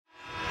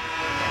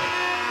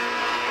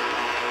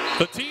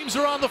The teams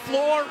are on the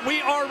floor.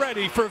 We are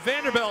ready for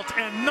Vanderbilt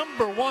and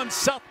 #1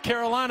 South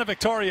Carolina.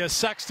 Victoria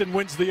Sexton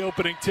wins the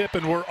opening tip,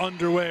 and we're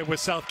underway with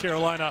South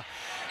Carolina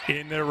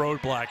in their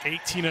road black.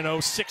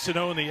 18-0,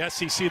 6-0 in the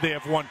SEC. They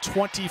have won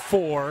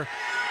 24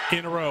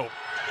 in a row.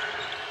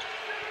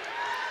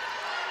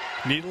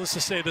 Needless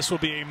to say, this will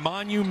be a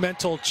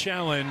monumental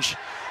challenge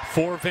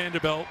for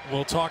Vanderbilt.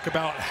 We'll talk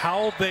about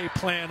how they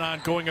plan on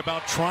going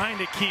about trying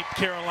to keep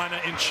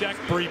Carolina in check.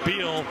 Bree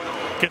Beal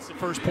gets the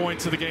first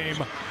points of the game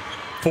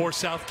for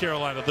South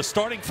Carolina. The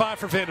starting five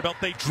for Vanderbilt,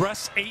 they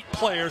dress 8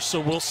 players, so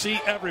we'll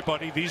see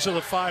everybody. These are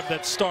the 5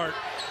 that start.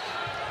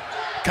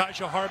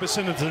 Kaija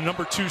Harbison is the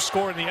 #2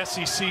 scorer in the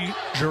SEC.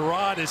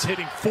 Gerard is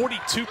hitting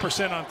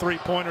 42% on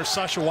three-pointers.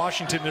 Sasha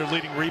Washington, their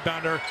leading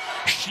rebounder.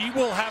 She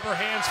will have her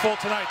hands full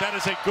tonight. That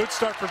is a good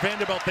start for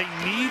Vanderbilt. They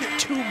need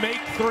to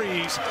make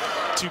threes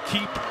to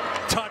keep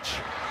touch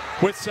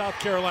with South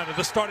Carolina.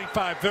 The starting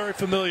 5, very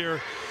familiar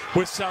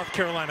with South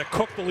Carolina.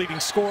 Cooke, the leading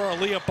scorer.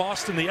 Aliyah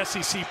Boston, the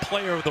SEC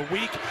Player of the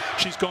Week.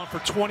 She's gone for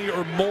 20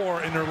 or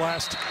more in her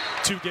last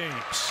 2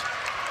 games.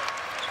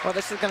 Well,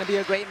 this is going to be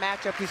a great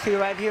matchup. You see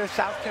right here,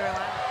 South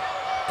Carolina.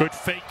 Good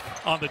fake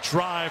on the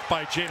drive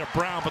by Jada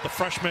Brown, but the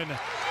freshman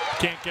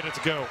can't get it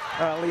to go.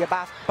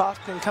 Aliyah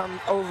Boston comes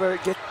over,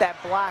 gets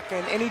that block,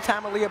 and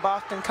anytime Aliyah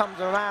Boston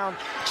comes around,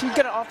 she's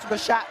going to offer the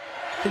shot.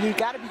 So you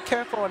got to be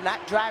careful and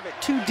not drive it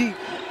too deep.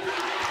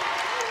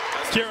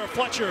 Kira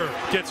Fletcher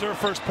gets her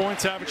first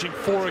points, averaging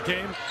 4 a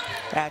game.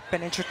 It's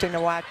been interesting to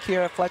watch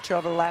Kira Fletcher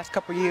over the last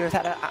couple of years.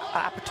 Had an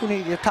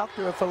opportunity to talk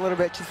to her for a little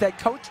bit. She said,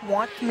 "Coach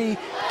wants me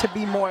to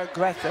be more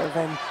aggressive,"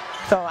 and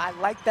so I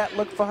like that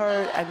look for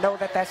her. I know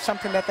that that's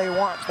something that they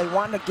want. They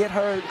want to get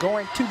her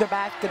going to the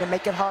basket and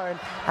make it hard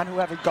on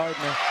whoever guarding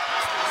her.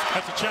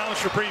 That's a challenge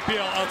for Bree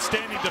Beal,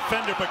 outstanding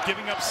defender, but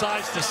giving up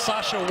size to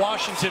Sasha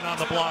Washington on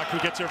the block, who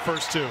gets her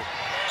first 2.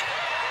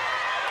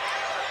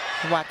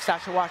 Watch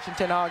Sasha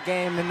Washington all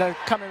game, and they're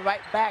coming right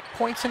back.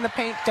 Points in the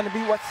paint is going to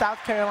be what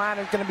South Carolina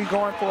is going to be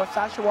going for.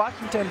 Sasha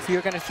Washington, so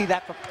you're going to see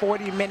that for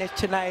 40 minutes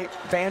tonight.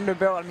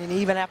 Vanderbilt, I mean,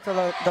 even after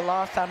the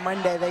loss on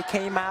Monday, they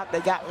came out, they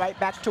got right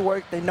back to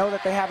work. They know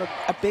that they have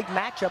a big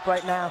matchup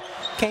right now.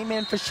 Came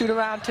in for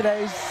shoot-around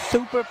today,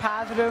 super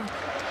positive.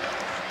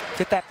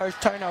 Get that first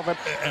turnover.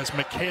 As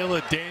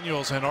Michaela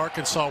Daniels and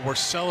Arkansas were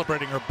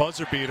celebrating her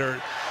buzzer beater,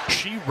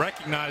 she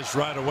recognized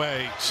right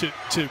away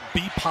to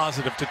be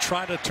positive, to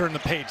try to turn the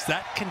page.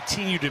 That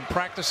continued in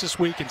practice this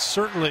week, and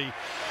certainly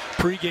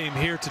pregame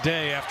here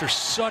today after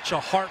such a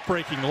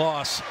heartbreaking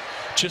loss,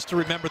 just to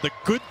remember the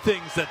good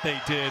things that they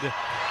did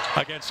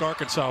against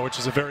Arkansas, which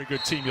is a very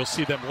good team. You'll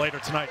see them later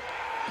tonight.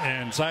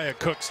 And Zia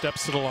Cooke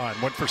steps to the line.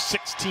 Went for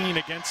 16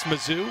 against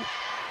Mizzou,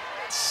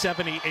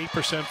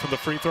 78% from the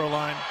free throw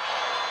line.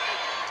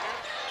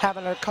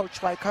 Having a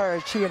coach like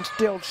her, she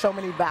instilled so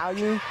many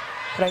value,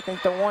 but I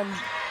think the one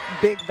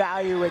big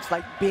value is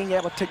like being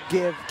able to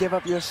give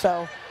up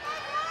yourself.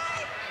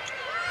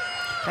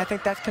 I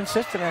think that's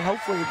consistent, and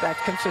hopefully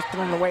that's consistent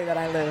in the way that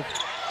I live.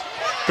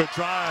 Good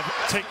drive,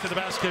 take to the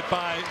basket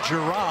by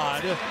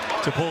Gerard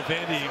to pull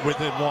Vandy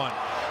within 1.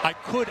 I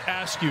could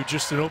ask you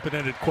just an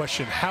open-ended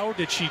question. How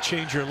did she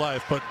change your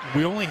life? But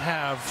we only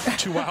have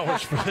 2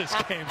 hours for this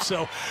game,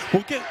 so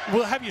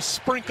we'll have you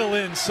sprinkle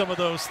in some of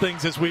those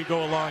things as we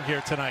go along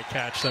here tonight,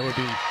 Catch. That would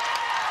be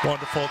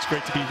wonderful. It's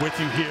great to be with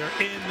you here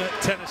in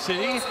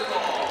Tennessee.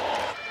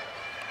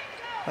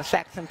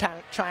 Saxon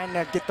trying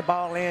to get the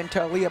ball in to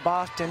Aliyah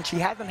Boston. She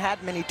hasn't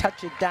had many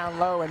touches down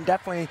low, and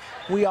definitely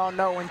we all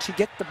know when she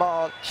gets the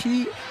ball,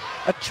 she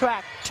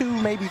attracts 2,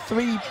 maybe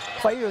 3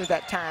 players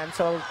at times,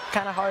 so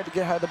kind of hard to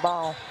get her the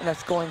ball in a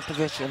scoring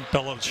position.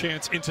 Bella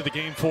chance into the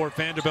game for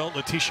Vanderbilt.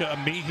 Letitia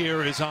Ami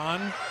here is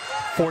on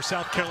for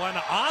South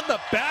Carolina on the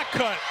back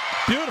cut.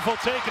 Beautiful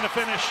take and a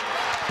finish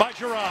by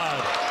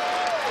Gerard.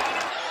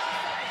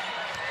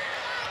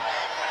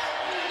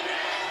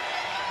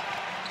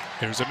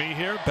 Here's Ami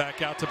here,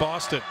 back out to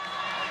Boston.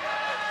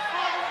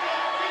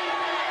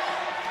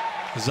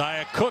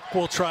 Zia Cooke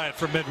will try it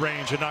from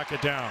mid-range and knock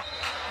it down.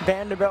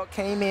 Vanderbilt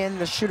came in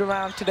the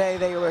shoot-around today.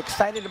 They were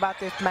excited about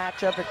this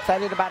matchup,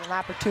 excited about an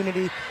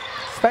opportunity,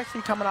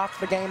 especially coming off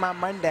the game on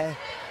Monday.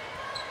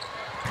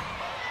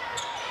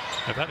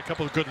 They've had a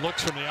couple of good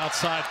looks from the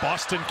outside.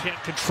 Boston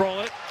can't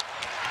control it,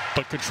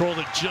 but controlled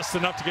it just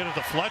enough to get it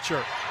to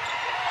Fletcher.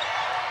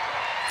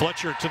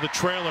 Fletcher to the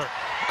trailer.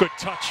 Good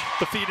touch.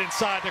 The feed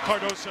inside to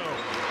Cardoso.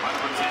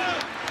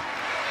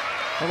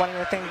 And one of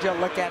the things you'll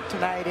look at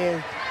tonight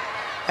is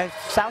as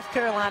South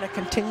Carolina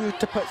continues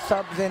to put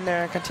subs in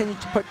there and continues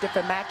to put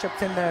different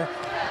matchups in there,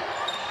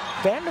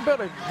 Vanderbilt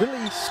is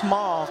really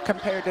small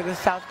compared to the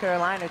South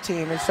Carolina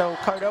team. And so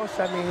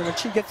Cardoso, I mean, when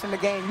she gets in the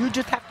game, you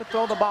just have to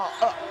throw the ball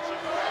up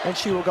and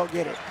she will go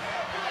get it.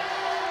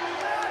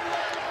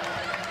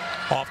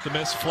 Off the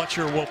miss,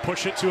 Fletcher will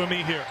push it to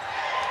Ami here.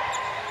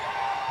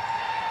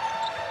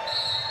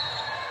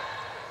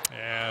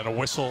 And a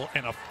whistle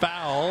and a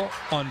foul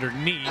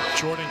underneath.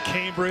 Jordan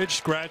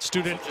Cambridge, grad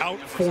student, out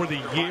for the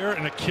year,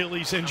 an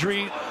Achilles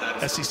injury.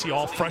 SEC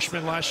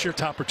all-freshman last year,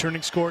 top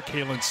returning scorer.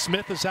 Kalen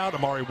Smith is out.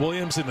 Amari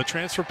Williams in the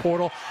transfer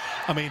portal.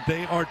 I mean,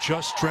 they are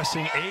just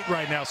dressing 8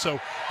 right now, so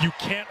you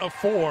can't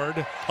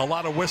afford a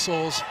lot of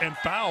whistles and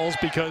fouls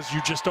because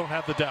you just don't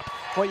have the depth.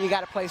 Well, you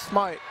got to play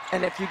smart,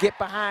 and if you get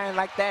behind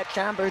like that,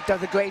 Chambers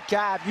does a great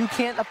job. You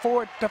can't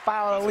afford to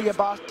foul Aliyah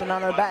Boston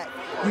on her back.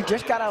 You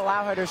just got to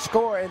allow her to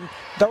score, and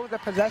those are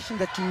possessions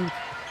that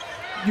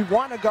you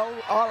want to go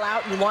all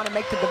out and you want to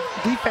make the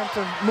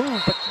defensive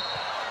move. But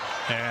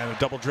and a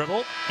double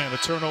dribble and a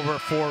turnover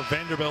for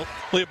Vanderbilt.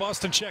 Aliyah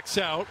Boston checks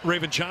out.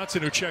 Raven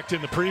Johnson, who checked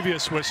in the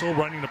previous whistle,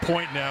 running the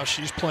point now.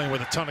 She's playing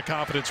with a ton of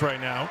confidence right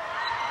now.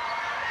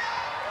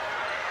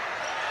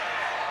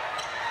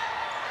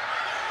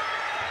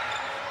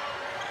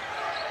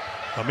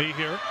 Ami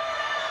here.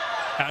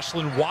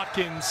 Ashlyn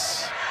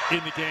Watkins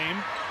in the game.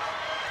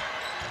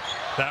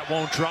 That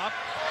won't drop.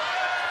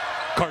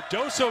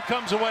 Cardoso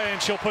comes away,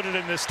 and she'll put it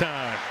in this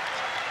time.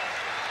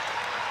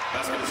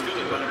 Basket is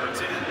good by number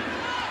 10.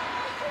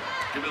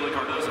 Kamilla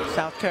Cardoso.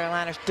 South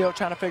Carolina still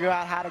trying to figure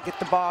out how to get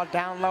the ball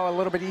down low a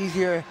little bit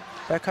easier.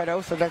 But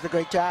Cardoso does a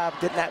great job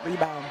getting that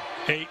rebound.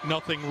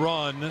 8-0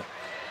 run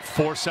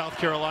for South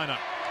Carolina.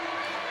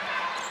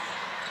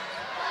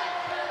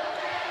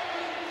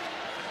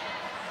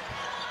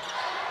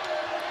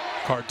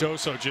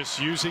 Cardoso just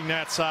using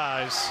that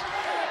size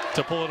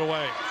to pull it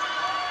away.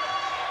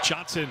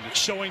 Johnson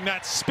showing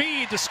that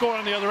speed to score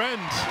on the other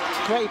end.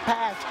 Great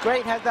pass,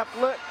 great heads-up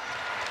look.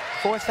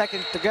 4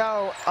 seconds to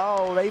go.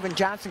 Oh, Raven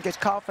Johnson gets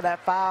called for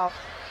that foul.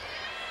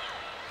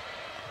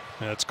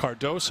 That's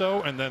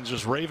Cardoso, and then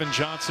just Raven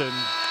Johnson,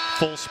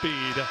 full speed,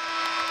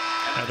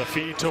 and the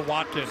feed to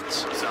Watkins.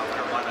 South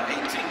Carolina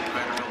 18,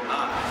 Vanderbilt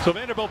 9. So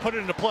Vanderbilt put it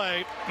into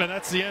play, and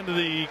that's the end of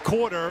the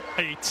quarter.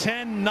 A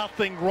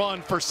 10-0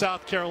 run for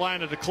South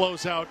Carolina to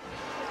close out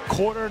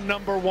quarter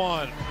number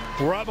 1.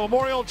 We're at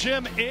Memorial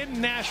Gym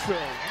in Nashville.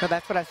 So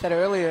that's what I said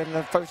earlier in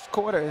the first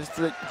quarter, is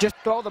to just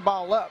throw the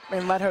ball up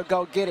and let her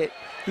go get it.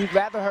 You'd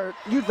rather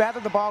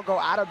the ball go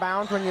out of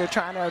bounds when you're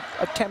trying to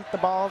attempt the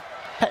ball,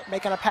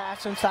 making a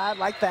pass inside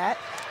like that.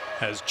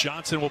 As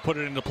Johnson will put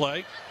it into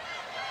play.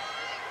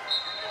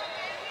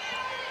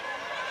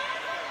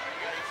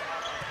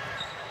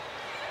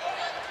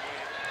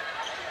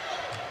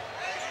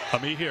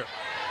 Ami here.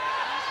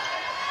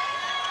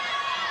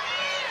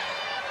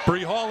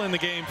 Bree Hall in the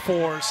game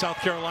for South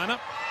Carolina.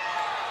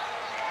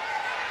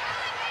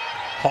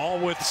 Hall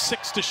with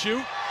 6 to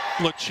shoot.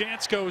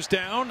 LaChance goes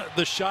down.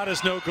 The shot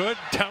is no good.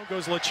 Down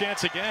goes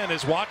LaChance again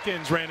as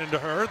Watkins ran into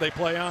her. They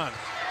play on.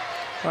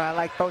 Well, I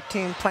like both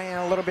teams playing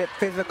a little bit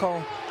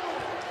physical.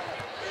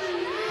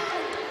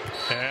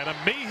 And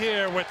Ami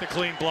here with the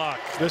clean block.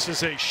 This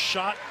is a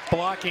shot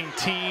blocking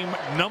team,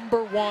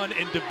 #1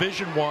 in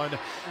Division I.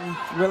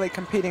 Really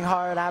competing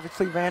hard.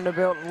 Obviously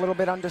Vanderbilt a little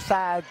bit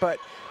undersized, but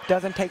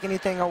doesn't take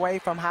anything away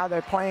from how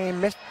they're playing.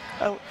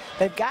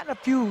 They've gotten a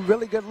few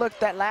really good looks.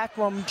 That last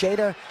one,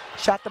 Jada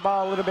shot the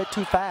ball a little bit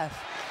too fast.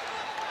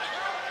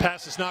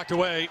 Pass is knocked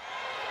away.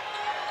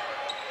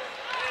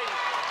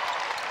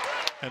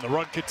 And the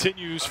run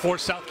continues for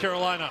South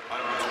Carolina.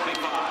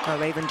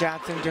 Raven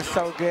Johnson just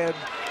so good.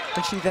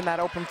 When she's in that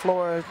open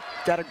floor,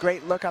 got a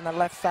great look on the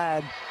left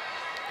side.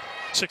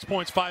 6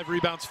 points, 5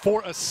 rebounds,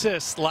 4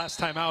 assists last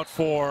time out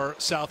for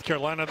South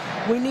Carolina.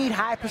 We need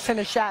high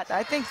percentage shots.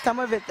 I think some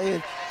of it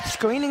is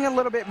screening a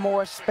little bit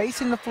more,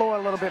 spacing the floor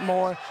a little bit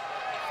more.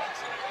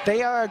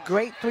 They are a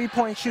great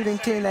three-point shooting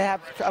team. They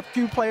have a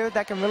few players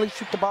that can really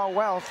shoot the ball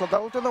well. So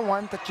those are the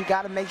ones that you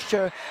got to make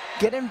sure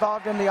get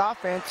involved in the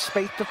offense,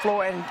 space the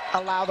floor, and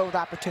allow those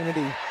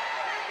opportunities.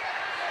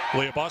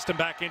 Aliyah Boston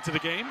back into the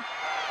game.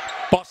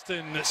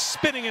 Boston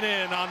spinning it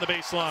in on the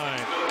baseline.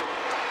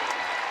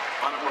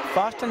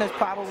 Boston has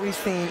probably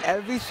seen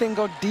every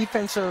single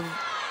defensive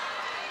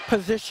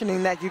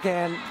positioning that you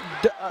can,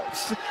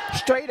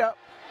 straight up,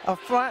 up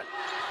front,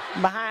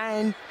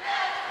 behind,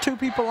 2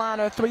 people on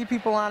her, 3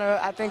 people on her.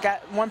 I think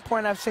at one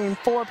point I've seen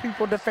 4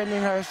 people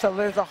defending her, so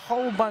there's a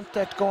whole bunch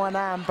that's going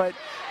on. But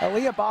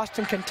Aliyah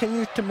Boston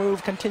continues to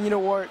move, continue to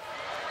work.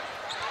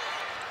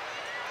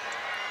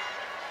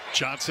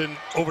 Johnson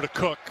over to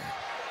Cooke.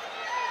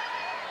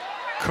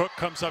 Cooke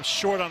comes up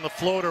short on the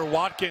floater.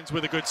 Watkins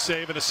with a good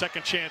save and a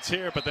second chance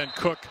here, but then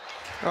Cooke.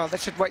 Well,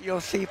 this is what you'll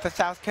see for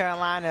South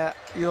Carolina.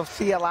 You'll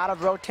see a lot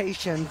of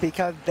rotation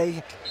because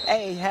they,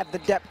 A, have the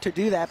depth to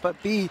do that, but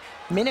B,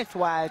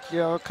 minutes-wise,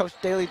 Coach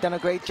Daly's done a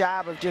great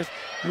job of just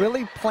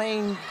really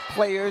playing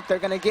players. They're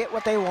going to get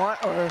what they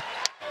want. Or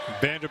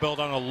Vanderbilt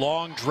on a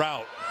long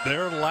drought.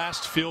 Their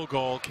last field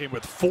goal came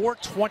with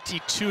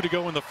 4:22 to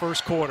go in the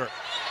first quarter.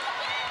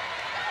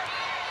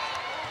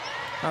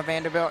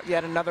 Vanderbilt,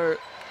 yet another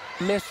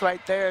miss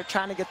right there,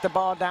 trying to get the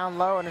ball down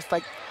low, and it's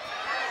like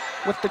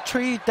with the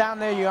trees down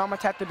there, you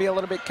almost have to be a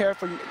little bit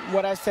careful.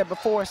 What I said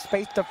before,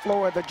 space the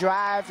floor. The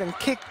drives and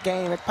kick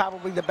game is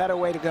probably the better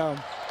way to go.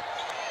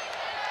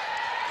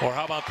 Or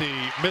how about the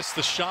miss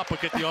the shot but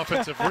get the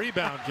offensive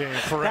rebound game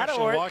for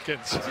Ashlyn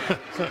Watkins.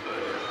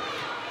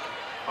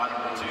 by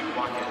number 2,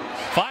 Watkins.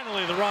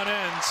 Finally, the run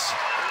ends,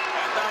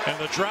 and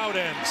the drought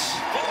ends.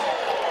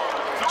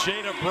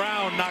 Jada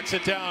Brown knocks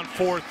it down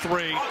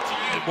 4-3.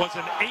 It was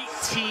an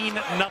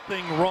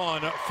 18-0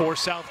 run for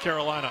South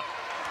Carolina.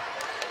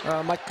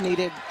 Much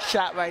needed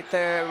shot right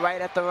there, right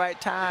at the right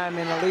time,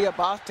 and Aliyah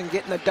Boston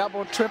getting the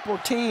double, triple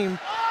team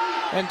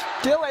and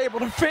still able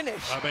to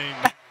finish. I mean,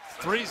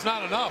 three's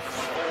not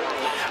enough.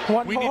 We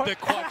more. need the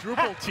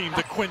quadruple team,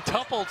 the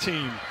quintuple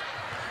team.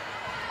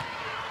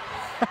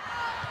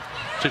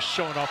 Just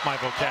showing off my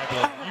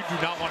vocabulary. You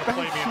do not want to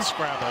play me in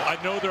Scrabble.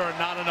 I know there are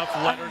not enough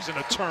letters in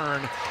a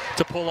turn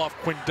to pull off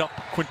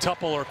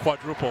quintuple or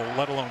quadruple,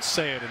 let alone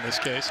say it in this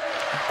case.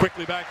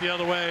 Quickly back the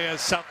other way as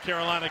South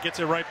Carolina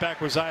gets it right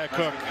back with Zia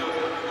Cooke.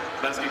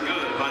 Basket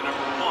good by number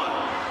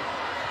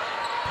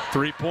 1.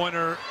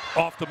 Three-pointer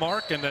off the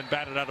mark and then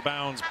batted out of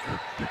bounds.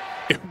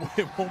 It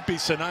won't be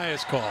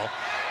Sanaya's call.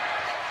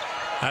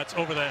 That's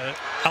over the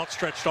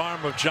outstretched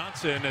arm of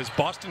Johnson as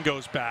Boston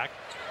goes back.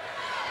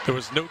 There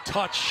was no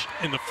touch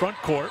in the front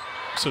court,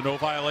 so no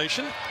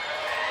violation.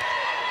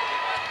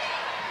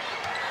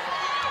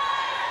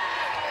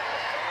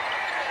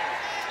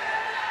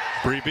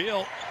 Bree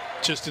Beal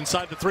just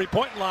inside the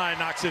three-point line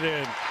knocks it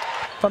in.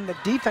 From the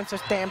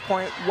defensive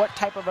standpoint, what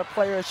type of a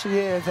player she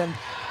is, and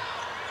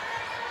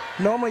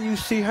normally you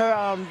see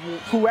her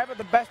whoever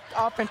the best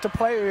offensive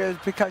player is,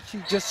 because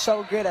she's just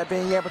so good at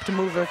being able to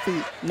move her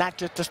feet. Not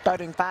just the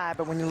starting five,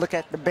 but when you look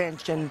at the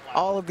bench and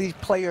all of these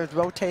players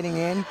rotating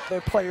in,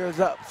 their players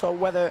up. So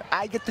whether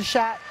I get the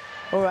shot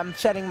or I'm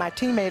setting my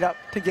teammate up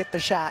to get the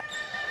shot,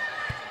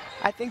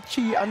 I think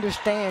she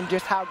understands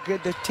just how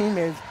good this team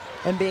is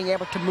and being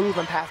able to move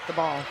and pass the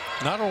ball.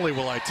 Not only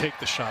will I take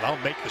the shot, I'll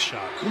make the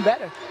shot. You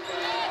better.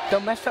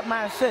 Don't mess up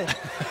my assist.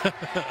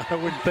 I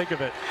wouldn't think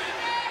of it.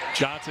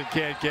 Johnson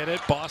can't get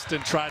it.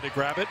 Boston tried to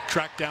grab it.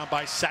 Tracked down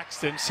by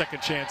Saxton.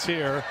 Second chance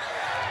here.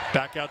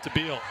 Back out to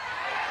Beal.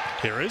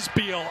 Here is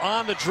Beal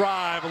on the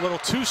drive. A little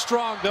too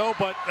strong, though,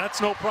 but that's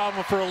no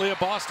problem for Aliyah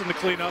Boston to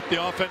clean up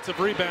the offensive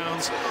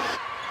rebounds.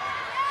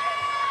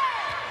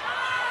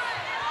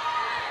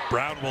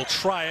 Brown will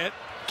try it.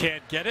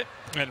 Can't get it.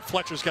 And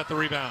Fletcher's got the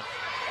rebound.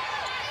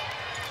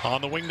 On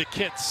the wing to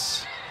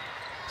Kitts.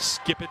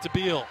 Skip it to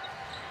Beal.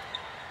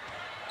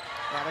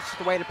 Yeah, that's just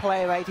the way to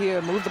play right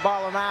here. Move the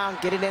ball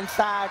around, get it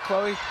inside,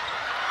 Chloe.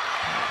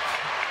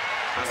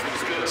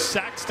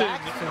 Saxton,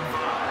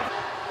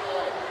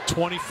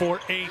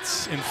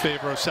 24-8 in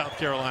favor of South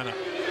Carolina.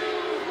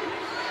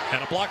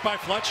 And a block by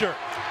Fletcher.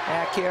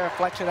 Yeah, Kiera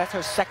Fletcher, that's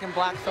her second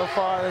block so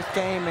far this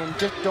game, and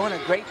just doing a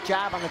great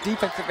job on the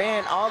defensive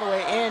end, all the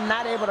way in,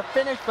 not able to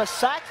finish, but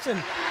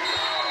Saxton.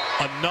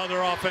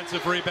 Another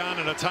offensive rebound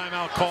and a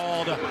timeout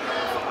called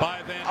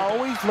by Vanderbilt.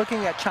 Always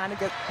looking at trying to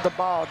get the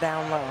ball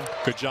down low.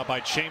 Good job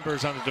by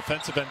Chambers on the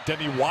defensive end.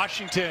 Demi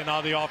Washington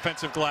on the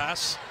offensive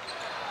glass.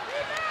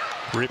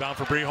 Rebound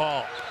for Bree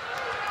Hall.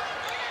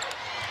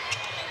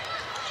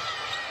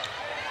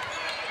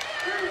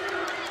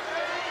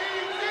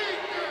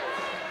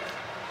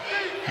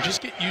 You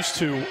just get used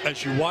to,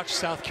 as you watch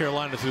South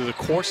Carolina through the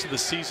course of the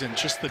season,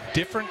 just the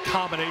different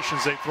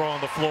combinations they throw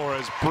on the floor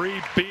as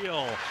Bree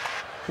Beal.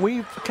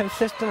 We've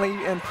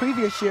consistently in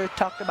previous years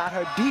talked about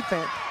her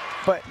defense,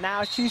 but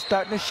now she's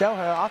starting to show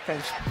her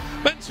offense.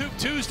 Men's Hoop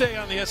Tuesday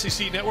on the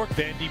SEC Network.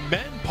 Vandy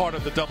men part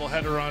of the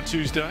doubleheader on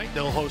Tuesday night.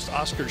 They'll host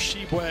Oscar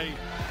Shibwe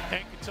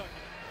and Kentucky.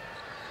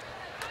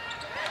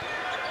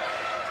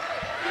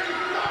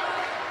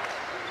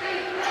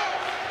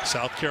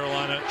 South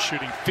Carolina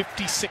shooting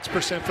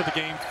 56% for the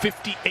game,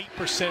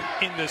 58%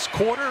 in this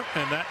quarter,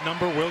 and that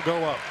number will go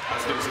up.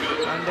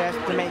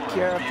 Underestimate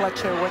Kiera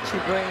Fletcher, what she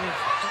brings.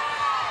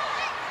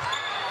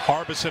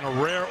 Harbison, a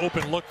rare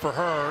open look for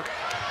her.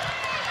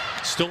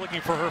 Still looking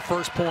for her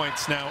first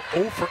points. Now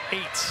 0 for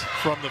 8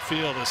 from the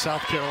field as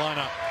South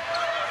Carolina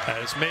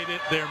has made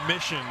it their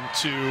mission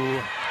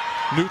to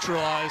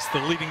neutralize the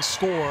leading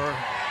scorer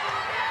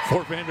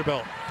for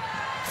Vanderbilt.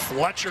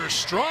 Fletcher,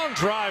 strong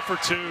drive for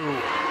 2.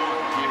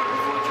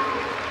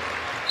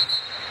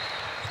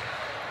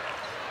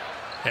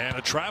 And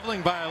a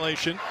traveling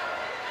violation.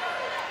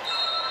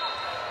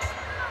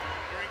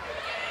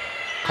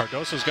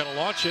 Cardoso's got to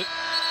launch it.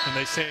 And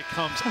they say it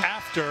comes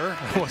after.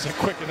 It wasn't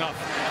quick enough.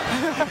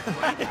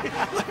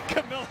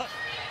 Kamilla.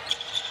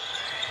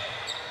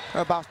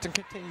 Boston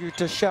continues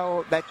to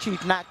show that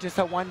she's not just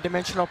a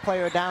one-dimensional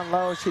player down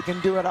low. She can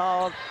do it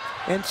all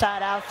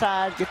inside,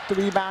 outside, gets the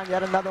rebound,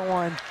 yet another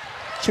one.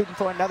 Shooting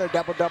for another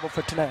double-double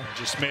for tonight.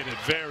 Just made it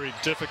very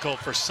difficult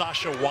for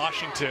Sasha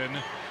Washington,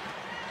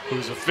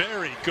 who's a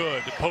very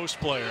good post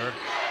player,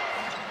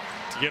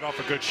 to get off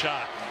a good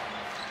shot.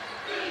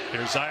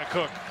 Here's Zia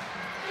Cooke.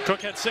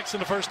 Cooke had 6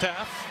 in the first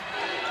half.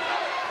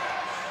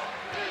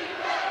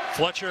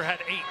 Fletcher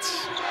had 8.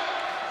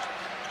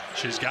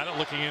 She's got it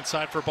looking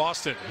inside for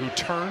Boston, who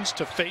turns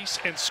to face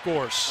and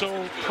scores.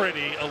 So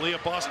pretty.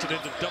 Aliyah Boston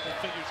into double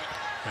figures.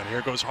 And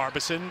here goes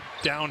Harbison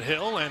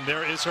downhill, and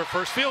there is her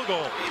first field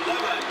goal.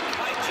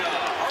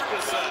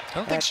 I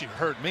don't think she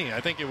heard me.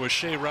 I think it was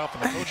Shea Ralph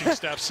and the coaching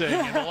staff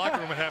saying in the locker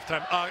room at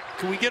halftime,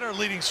 can we get our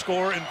leading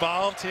scorer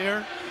involved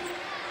here?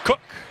 Cooke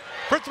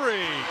for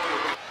three.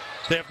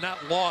 They have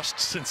not lost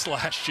since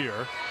last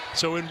year.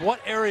 So in what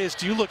areas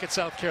do you look at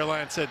South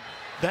Carolina and said,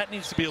 that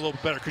needs to be a little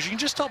bit better? Because you can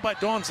just tell by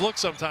Dawn's look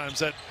sometimes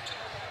that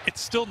it's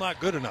still not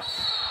good enough.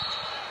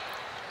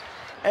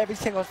 Every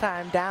single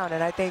time down,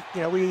 and I think,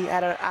 you know, we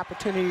had an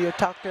opportunity to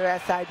talk to her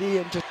SID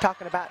and just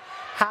talking about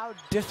how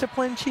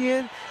disciplined she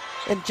is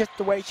and just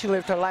the way she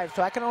lived her life.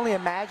 So I can only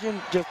imagine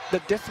just the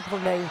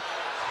discipline they...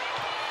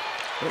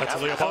 That's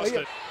Aliyah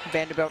Boston.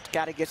 Vanderbilt's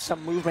got to get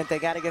some movement. They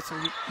got to get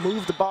some,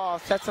 move the ball,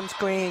 set some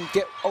screen,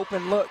 get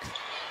open looks.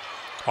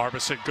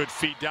 Harbison, good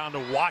feed down to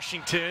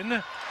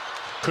Washington.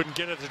 Couldn't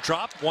get it to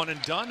drop. One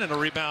and done, and a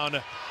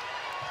rebound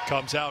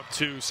comes out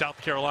to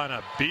South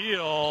Carolina.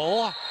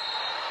 Beal.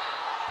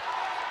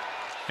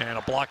 And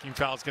a blocking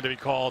foul is going to be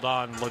called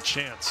on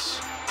LaChance.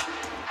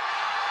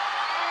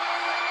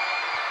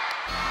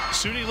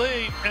 SUNY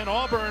Lee and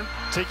Auburn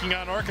taking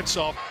on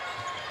Arkansas.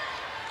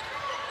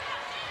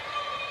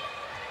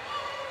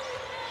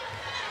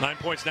 9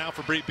 points now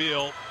for Bree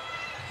Beal.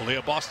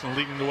 Aliyah Boston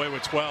leading the way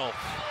with 12.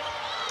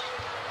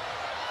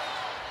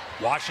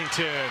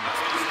 Washington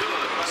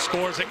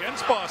scores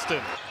against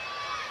Boston.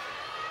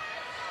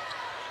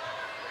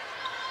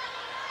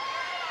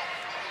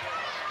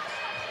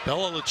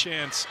 Bella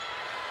LaChance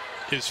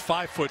is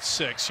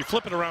 5'6". You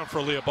flip it around for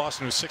Aliyah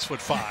Boston, who's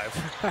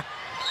 6'5".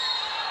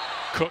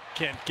 Cooke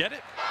can't get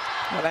it.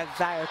 Well, that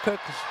Zia Cooke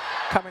is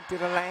coming through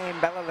the lane.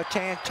 Bella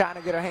LaChance trying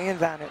to get her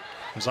hands on it.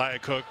 Zia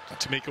Cooke,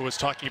 Tamika was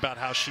talking about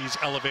how she's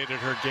elevated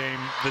her game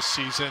this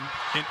season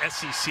in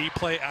SEC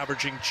play,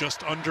 averaging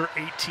just under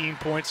 18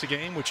 points a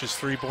game, which is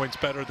 3 points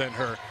better than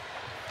her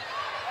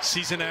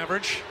season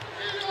average.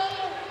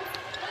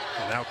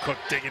 And now Cooke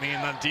digging in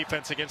on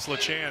defense against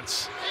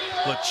LaChance.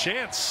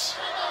 LaChance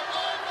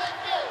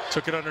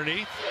took it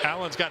underneath.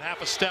 Allen's got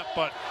half a step,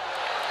 but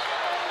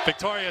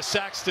Victoria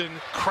Saxton,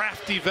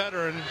 crafty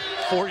veteran,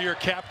 4-year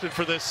captain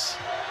for this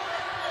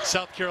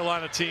South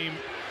Carolina team,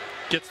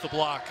 gets the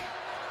block.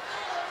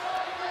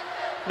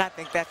 And I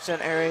think that's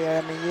an area,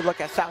 I mean, you look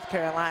at South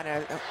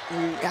Carolina,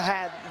 we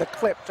had the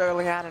clips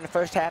early on in the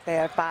first half. They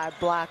had 5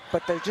 blocks,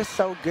 but they're just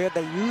so good.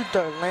 They used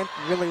their length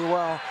really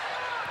well.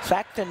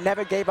 Saxton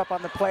never gave up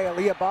on the play.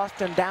 Aliyah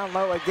Boston down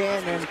low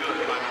again, and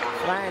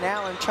Ryan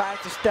Allen tries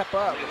to step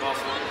up.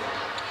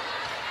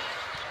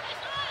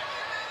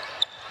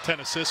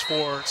 10 assists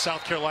for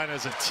South Carolina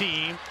as a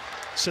team.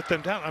 Sit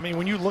them down. I mean,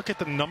 when you look at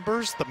the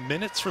numbers, the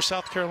minutes for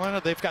South Carolina,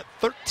 they've got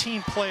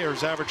 13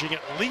 players averaging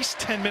at least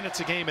 10 minutes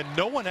a game, and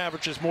no one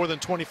averages more than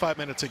 25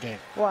 minutes a game.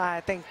 Well,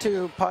 I think,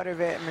 too, part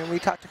of it, I mean, we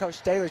talked to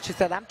Coach Taylor. She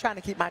said, I'm trying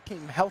to keep my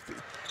team healthy.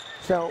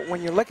 So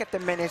when you look at the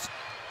minutes.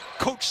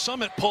 Coach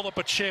Summit pulled up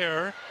a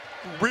chair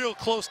real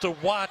close to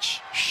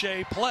watch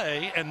Shea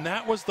play, and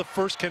that was the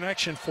first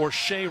connection for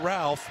Shea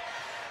Ralph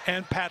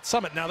and Pat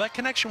Summit. Now, that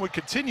connection would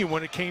continue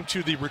when it came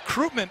to the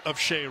recruitment of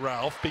Shea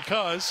Ralph,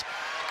 because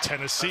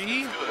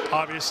Tennessee,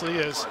 obviously,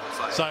 as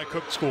Zia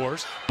Cooke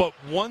scores. But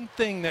one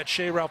thing that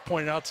Shea Ralph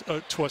pointed out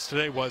to us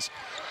today was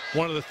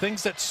one of the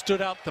things that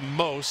stood out the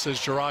most,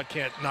 as Gerard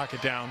can't knock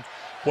it down,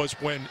 was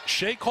when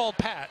Shea called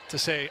Pat to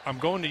say, I'm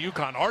going to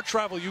UConn, arch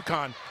rival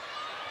UConn.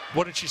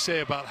 What did she say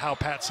about how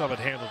Pat Summit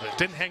handled it?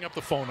 Didn't hang up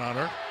the phone on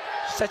her.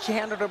 She said she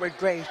handled it with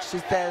grace. She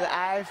said,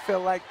 I feel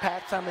like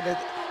Pat Summit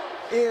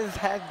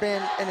has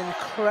been an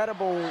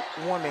incredible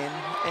woman,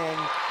 and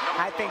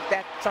I think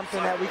that's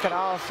something that we could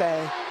all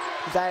say.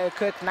 Zia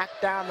Cooke knocked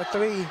down the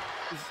 3.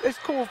 It's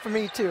cool for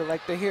me too,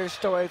 like to hear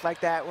stories like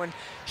that. When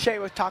Shea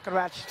was talking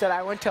about, she said,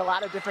 I went to a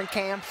lot of different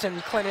camps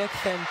and clinics,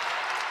 and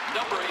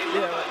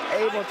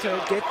able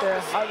to get there.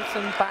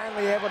 Harbison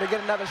finally able to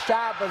get another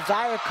shot, but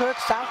Zia Cooke,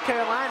 South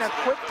Carolina,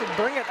 quick to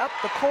bring it up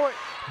the court.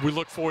 We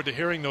look forward to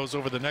hearing those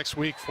over the next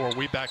week for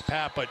We Back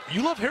Pat, but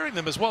you love hearing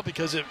them as well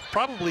because it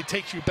probably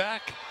takes you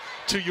back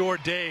to your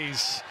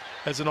days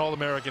as an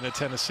All-American at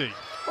Tennessee.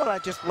 Well, I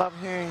just love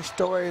hearing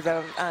stories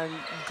of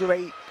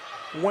great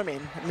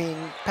women. I mean,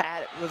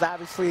 Pat was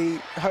obviously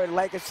her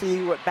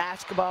legacy with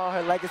basketball,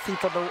 her legacy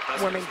for the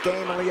women's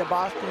game. Aliyah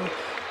Boston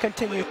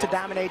continues to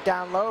dominate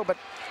down low, but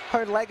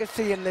her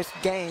legacy in this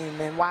game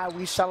and why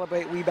we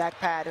celebrate We Back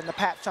Pat and the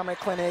Pat Summit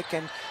Clinic,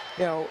 and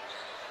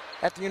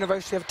at the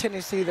University of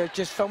Tennessee, there's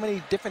just so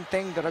many different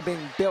things that are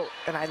being built,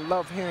 and I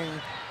love hearing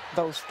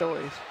those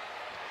stories.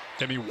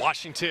 Demi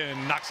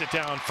Washington knocks it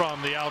down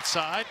from the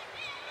outside.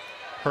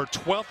 Her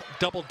 12th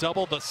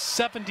double-double, the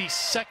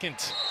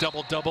 72nd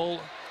double-double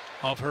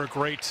of her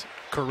great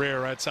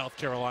career at South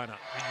Carolina.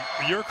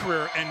 Your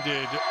career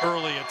ended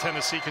early at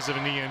Tennessee because of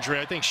a knee injury.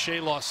 I think Shea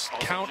lost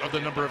count of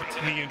the number of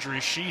knee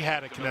injuries she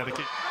had at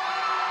Connecticut.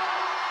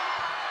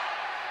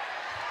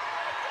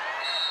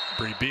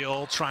 Bree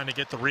Beal trying to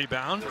get the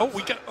rebound.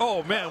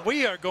 Oh man,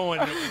 we are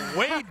going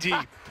way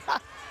deep.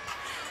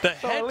 The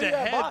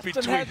head-to-head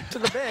between to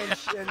the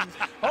bench, and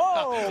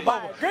oh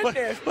my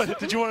goodness!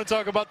 Did you want to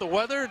talk about the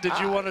weather? Did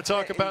you want to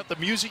talk about the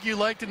music you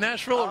liked in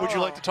Nashville, or would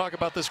you like to talk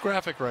about this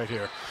graphic right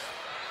here?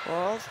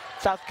 Well,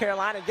 South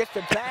Carolina gets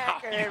it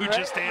back. You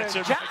just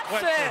answered my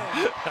question.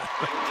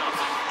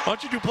 Why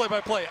don't you do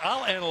play-by-play?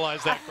 I'll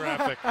analyze that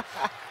graphic.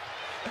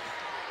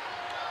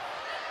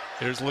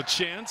 Here's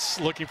LaChance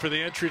looking for the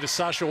entry to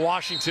Sasha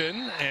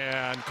Washington,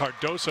 and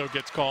Cardoso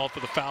gets called for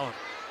the foul.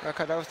 Well,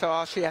 Cardoso,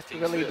 all she has to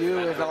really do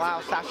is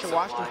allow Sasha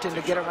Washington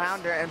to get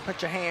around her and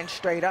put your hands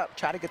straight up,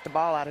 try to get the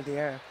ball out of the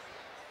air.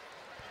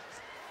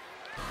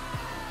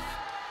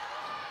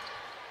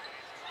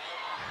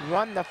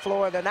 Run the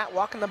floor. They're not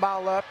walking the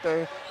ball up.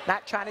 They're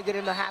not trying to get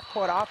into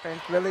half-court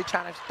offense, really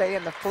trying to stay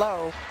in the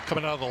flow.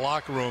 Coming out of the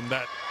locker room,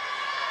 that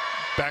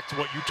back to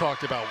what you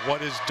talked about,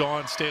 what is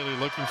Dawn Staley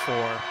looking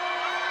for?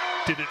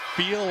 Did it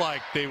feel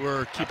like they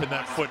were keeping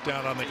that foot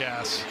down on the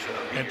gas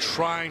and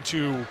trying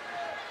to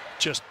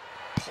just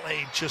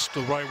play just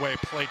the right way,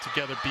 play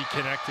together, be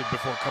connected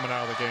before coming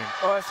out of the game?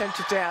 Well, it's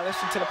interesting. I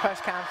listened to the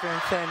press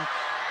conference, and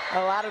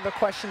a lot of the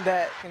question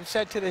that can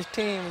said to this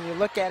team, when you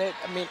look at it,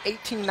 I mean,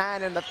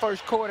 18-9 in the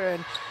first quarter,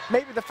 and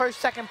maybe the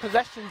first, second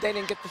possession, they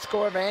didn't get the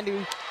score.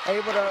 Vandy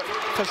able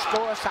to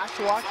score.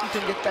 Sasha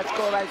Washington get that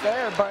score right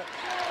there, but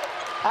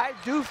I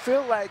do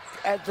feel like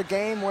as the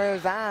game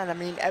wears on, I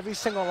mean, every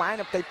single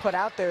lineup they put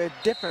out there is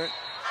different.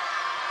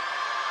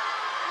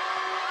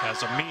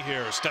 As a me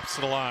here steps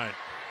to the line.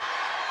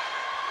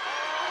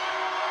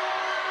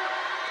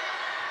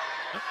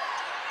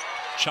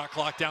 Shot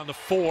clock down to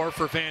 4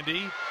 for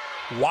Vandy.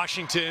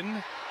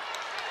 Washington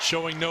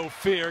showing no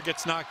fear,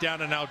 gets knocked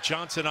down, and now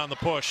Johnson on the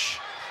push.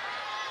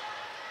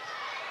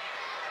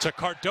 To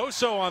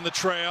Cardoso on the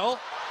trail,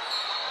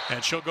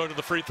 and she'll go to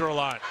the free throw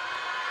line.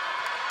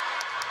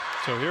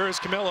 So here is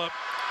Kamilla,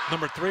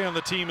 number 3 on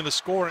the team in the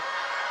scoring.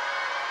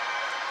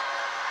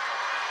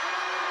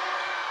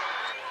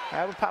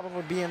 That would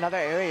probably be another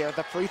area,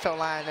 the free throw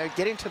line. They're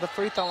getting to the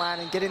free throw line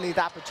and getting these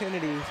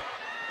opportunities.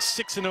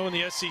 6-0 in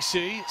the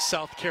SEC.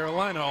 South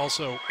Carolina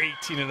also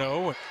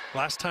 18-0.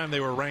 Last time they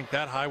were ranked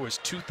that high was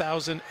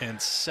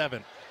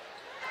 2007.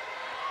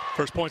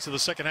 First points of the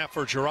second half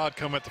for Girard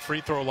come at the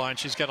free throw line.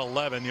 She's got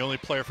 11, the only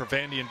player for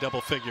Vandy in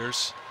double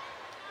figures.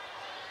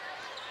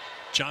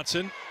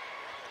 Johnson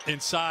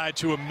inside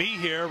to a me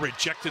here,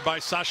 rejected by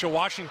Sasha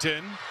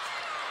Washington.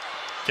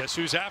 Guess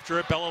who's after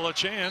it? Bella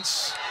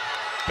LaChance.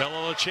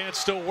 Bella LaChance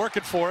still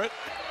working for it.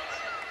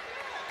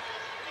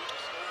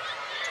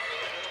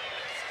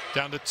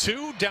 Down to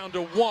 2, down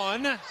to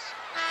 1. A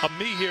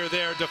me here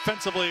there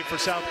defensively for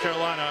South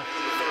Carolina.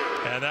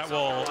 And that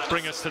will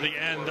bring us to the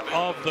end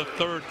of the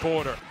third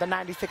quarter. The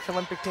 96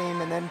 Olympic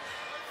team, and then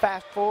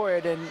fast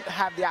forward and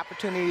have the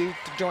opportunity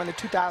to join the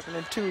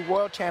 2002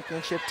 World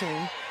Championship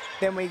team.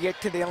 Then we get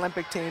to the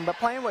Olympic team. But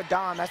playing with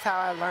Dawn, that's how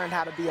I learned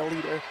how to be a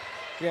leader.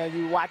 You know,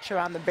 you watch her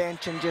on the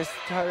bench and just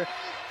her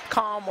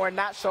calm or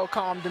not so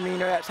calm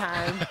demeanor at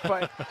times.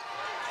 But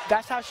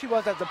that's how she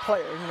was as a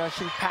player. You know,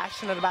 she's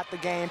passionate about the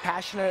game,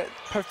 passionate,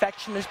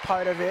 perfectionist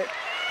part of it.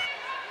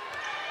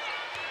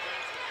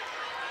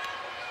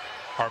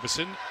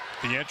 Harbison,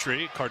 the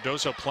entry.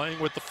 Cardoso playing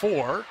with the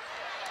 4.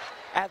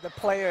 As a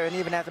player and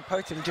even as a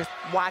person, just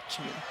watch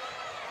me.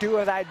 Do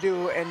as I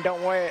do and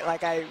don't worry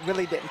like I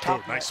really didn't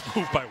talk much. Nice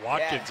move by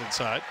Watkins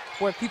inside.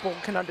 Where people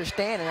can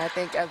understand, and I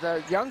think as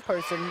a young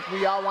person,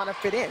 we all want to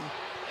fit in.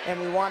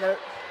 And we want to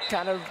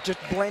kind of just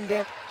blend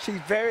in. She's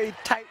very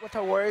tight with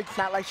her words,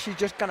 not like she's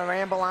just going to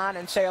ramble on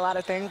and say a lot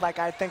of things like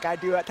I think I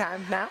do at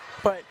times now.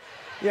 But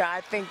yeah,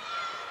 I think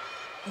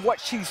what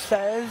she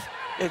says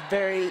is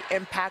very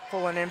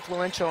impactful and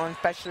influential, and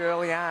especially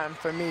early on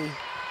for me.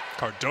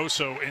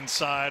 Cardoso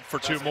inside for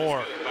 2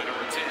 more.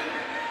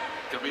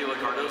 Kamilla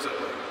Cardoso.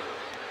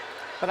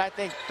 But I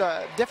think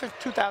the difference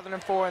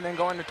 2004 and then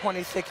going to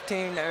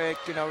 2016, Eric,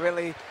 you know,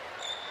 really.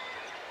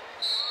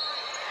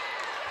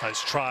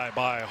 Nice try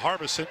by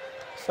Harbison.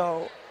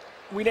 So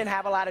we didn't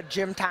have a lot of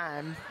gym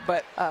time,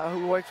 but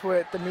who works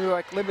with the New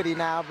York Liberty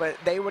now, but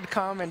they would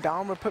come and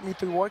Dawn would put me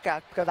through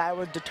workouts because I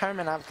was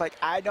determined. I was like,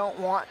 I don't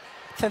want,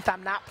 since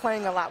I'm not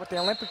playing a lot with the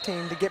Olympic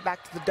team, to get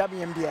back to the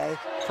WNBA.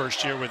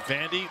 First year with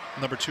Vandy,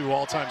 number 2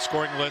 all-time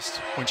scoring list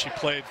when she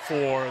played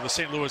for the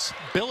St. Louis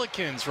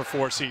Billikens for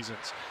 4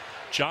 seasons.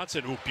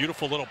 Johnson, ooh,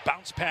 beautiful little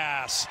bounce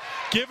pass.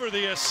 Give her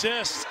the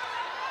assist.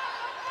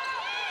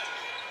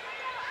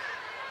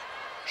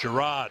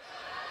 Girard.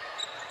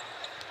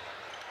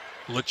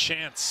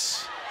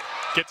 LaChance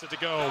gets it to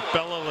go.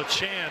 Bella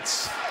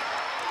LaChance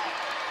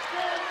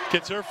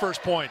gets her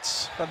first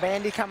points. But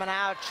Vandy coming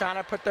out, trying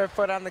to put their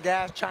foot on the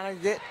gas, trying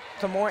to get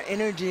some more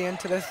energy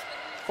into this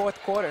fourth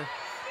quarter.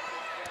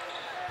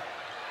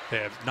 They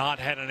have not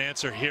had an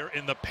answer here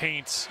in the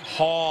paint.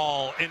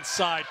 Hall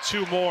inside,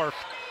 2 more.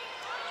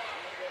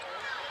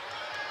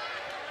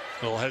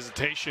 Little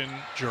hesitation.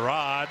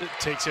 Girard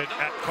takes it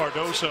at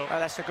Cardoso. Oh,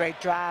 that's a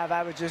great drive.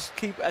 I would just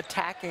keep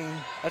attacking.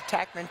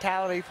 Attack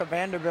mentality for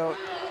Vanderbilt.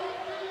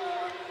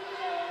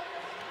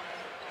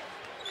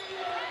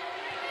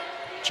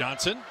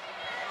 Johnson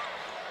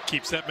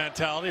keeps that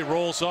mentality,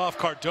 rolls off.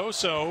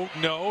 Cardoso,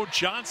 no.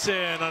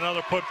 Johnson,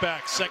 another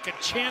putback. Second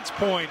chance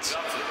points.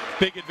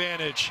 Big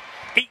advantage.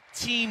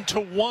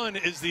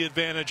 18-1 is the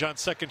advantage on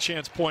second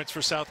chance points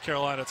for South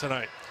Carolina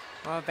tonight.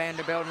 Well,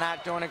 Vanderbilt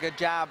not doing a good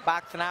job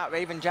boxing out.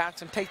 Raven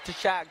Johnson takes the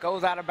shot,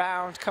 goes out of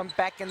bounds, comes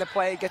back into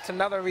play, gets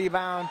another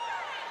rebound.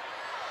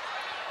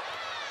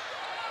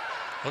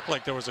 Looked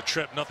like there was a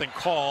trip, nothing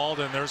called,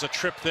 and there's a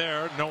trip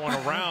there, no one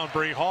around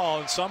Bree Hall,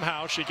 and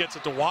somehow she gets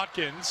it to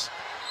Watkins,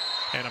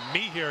 and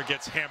Amir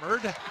gets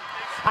hammered.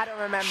 I don't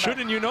remember.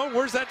 Shouldn't you know?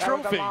 Where's that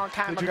trophy? That was a long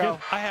time ago.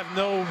 I have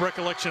no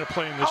recollection of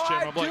playing this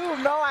gym.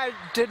 No, I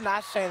did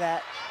not say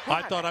that.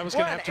 I thought I was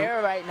going to have to. We're on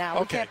air right now.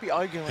 Okay. We can't be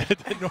arguing.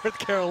 The North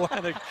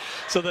Carolina.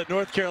 So that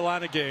North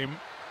Carolina game.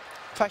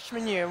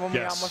 Freshman year when we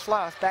almost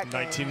lost that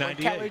game.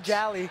 1998. Kelly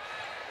Jolly,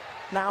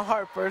 now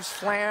Harper,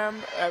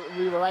 slammed.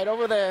 We were right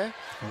over there.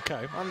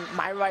 Okay. On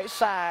my right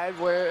side,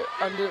 we're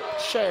under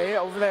Shea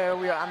over there.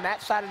 We are on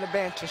that side of the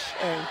bench,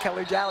 and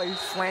Kelly Jolly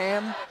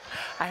slammed.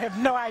 I have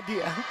no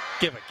idea.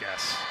 Give a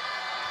guess.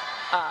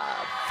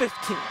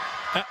 15.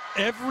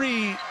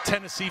 Every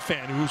Tennessee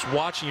fan who's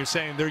watching you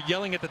saying they're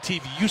yelling at the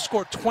TV, you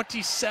scored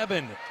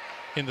 27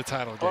 in the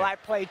title game. Well, I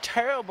played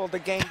terrible the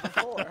game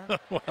before.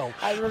 Well,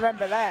 I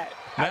remember that.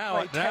 Now,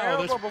 I played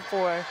terrible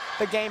before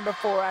the game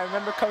before. I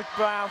remember Coach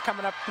Brown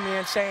coming up to me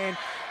and saying,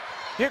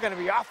 "You're going to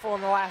be awful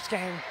in the last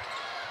game."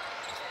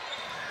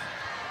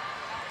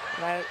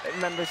 And I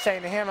remember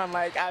saying to him,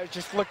 I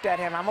just looked at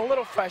him. I'm a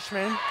little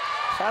freshman.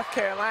 South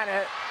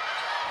Carolina.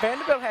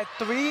 Vanderbilt had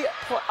 3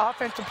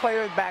 offensive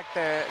players back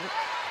there.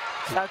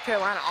 South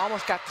Carolina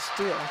almost got the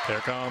steal. There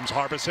comes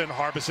Harbison.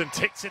 Harbison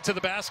takes it to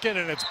the basket,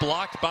 and it's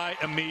blocked by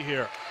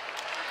Amir.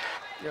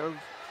 You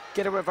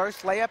get a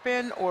reverse layup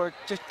in or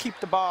just keep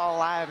the ball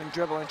alive and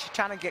dribble. And she's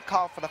trying to get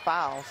called for the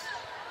fouls.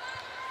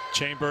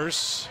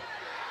 Chambers.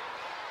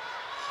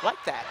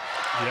 Like that.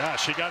 Yeah,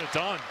 she got it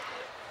done.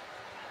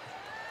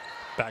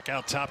 Back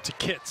out top to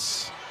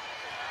Kitts.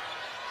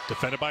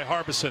 Defended by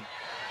Harbison.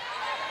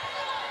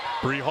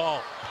 Bree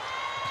Hall.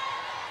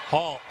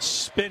 Hall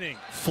spinning,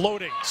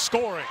 floating,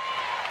 scoring.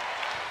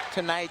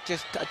 Tonight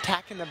just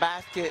attacking the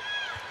basket.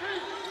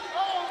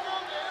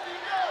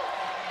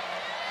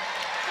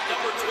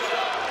 Number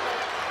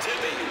 12,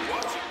 Demi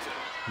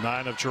Washington.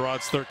 9 of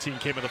Gerard's 13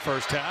 came in the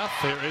first half.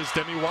 There is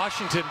Demi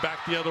Washington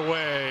back the other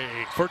way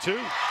for 2.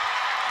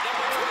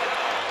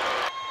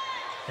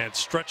 And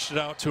stretched it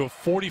out to a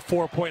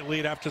 44-point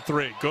lead after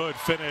 3. Good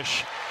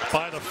finish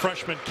by the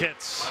freshman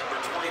Kitts.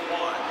 Number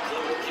 21,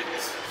 Global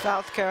Kitts.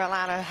 South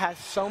Carolina has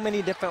so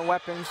many different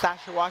weapons.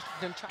 Sasha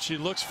Washington. She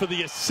looks for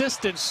the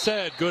assist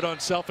instead. Good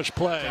unselfish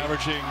play.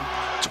 Averaging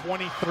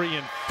 23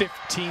 and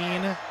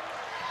 15.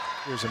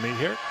 Here's Amir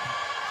here.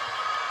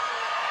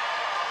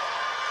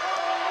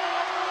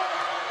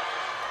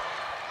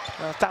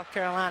 Well, South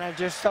Carolina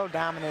just so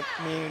dominant.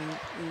 I mean,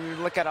 you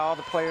look at all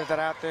the players that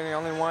are out there. The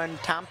only one,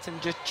 Thompson,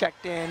 just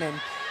checked in, and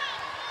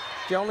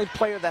the only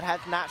player that has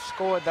not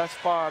scored thus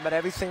far, but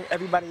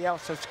everybody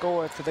else has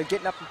scored. So they're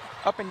getting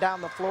up and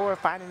down the floor,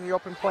 finding the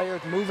open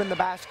players, moving the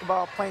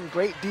basketball, playing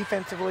great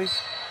defensively.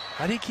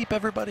 How do you keep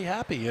everybody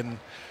happy? And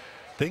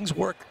things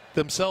work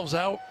themselves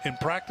out in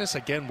practice.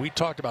 Again, we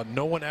talked about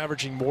no one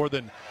averaging more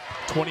than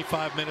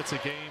 25 minutes a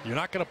game. You're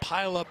not going to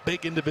pile up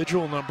big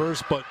individual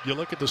numbers, but you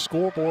look at the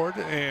scoreboard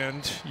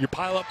and you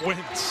pile up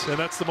wins, and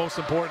that's the most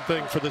important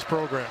thing for this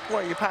program.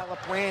 Well, you pile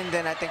up wins,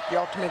 and I think the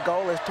ultimate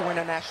goal is to win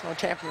a national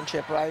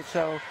championship, right?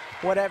 So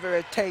whatever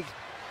it takes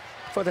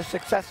for the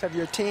success of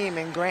your team,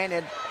 and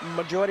granted,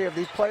 majority of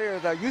these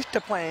players are used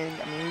to playing.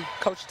 I mean,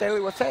 Coach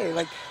Staley would say,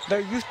 like, they're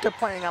used to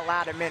playing a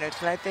lot of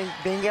minutes, and I think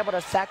being able to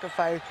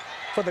sacrifice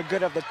for the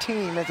good of the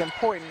team is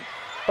important.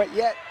 But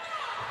yet,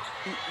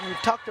 you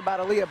talked about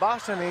Aliyah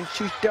Boston. I mean,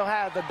 she still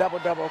has a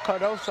double-double.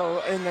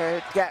 Cardoso in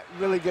there got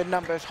really good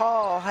numbers.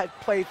 Hall had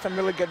played some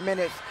really good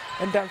minutes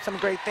and done some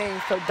great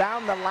things. So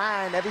down the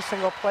line, every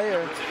single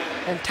player.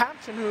 And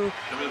Thompson, who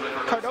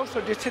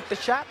Cardoso just hit the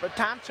shot, but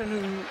Thompson,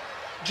 who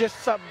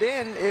just subbed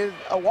in, is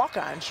a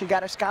walk-on. She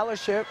got a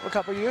scholarship a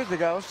couple years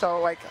ago.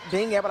 So, like,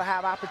 being able to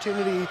have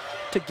opportunity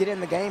to get in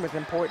the game is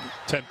important.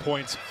 10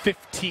 points,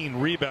 15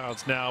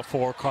 rebounds now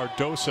for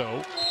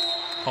Cardoso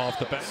off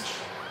the bench.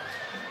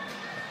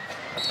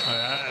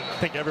 I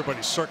think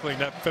everybody's circling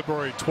that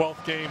February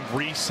 12th game.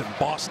 Reese and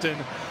Boston,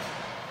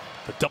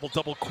 the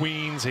double-double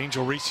queens.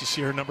 Angel Reese, you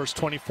see her numbers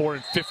 24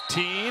 and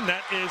 15.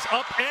 That is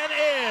up and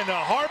in.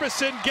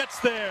 Harbison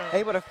gets there.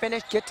 Able to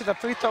finish, get to the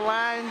free throw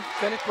line,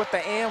 finish with the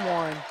and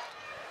one.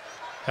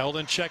 Held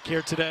in check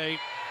here today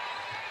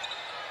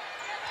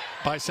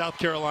by South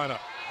Carolina.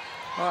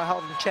 Well,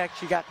 held in check.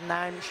 She got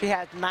 9. She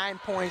had 9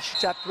 points. She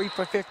shot 3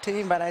 for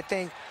 15. But I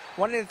think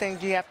one of the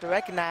things you have to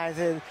recognize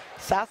is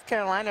South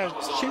Carolina.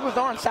 She was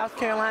on South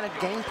Carolina's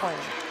game plan.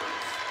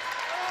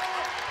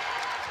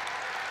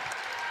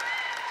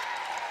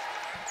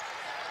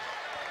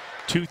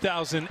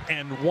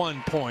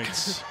 (2001)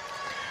 points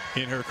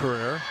in her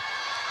career.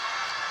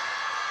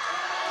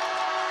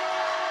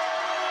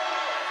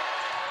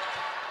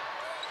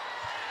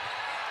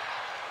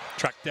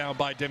 Tracked down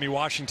by Demi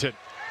Washington.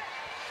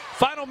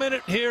 Final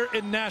minute here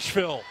in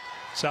Nashville.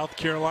 South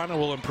Carolina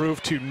will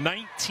improve to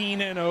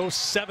 19-0,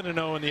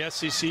 7-0 in the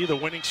SEC. The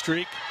winning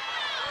streak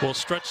will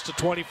stretch to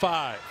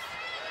 25.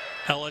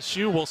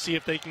 LSU, we'll see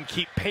if they can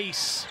keep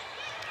pace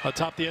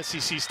atop the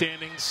SEC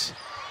standings.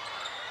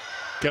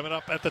 Coming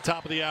up at the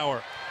top of the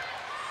hour.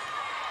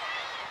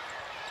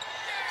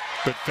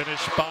 Good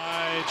finish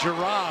by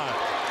Gerard.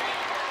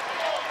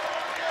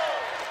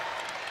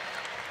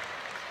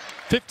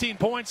 15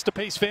 points to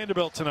pace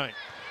Vanderbilt tonight.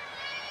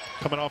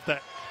 Coming off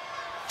that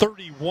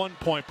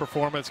 31-point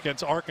performance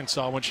against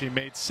Arkansas when she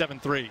made 7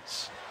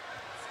 threes.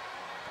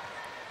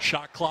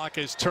 Shot clock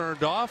is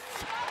turned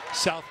off.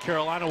 South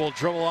Carolina will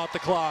dribble out the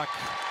clock.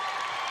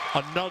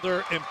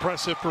 Another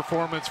impressive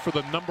performance for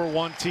the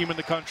 #1 team in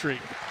the country.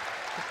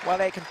 Well,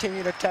 they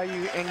continue to tell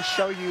you and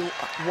show you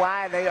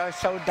why they are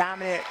so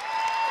dominant.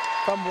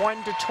 From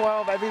 1 to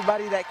 12,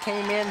 everybody that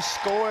came in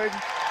scored.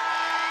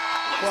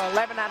 Well,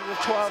 11 out of the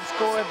 12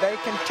 scored. They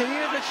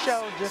continue to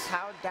show just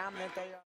how dominant they are.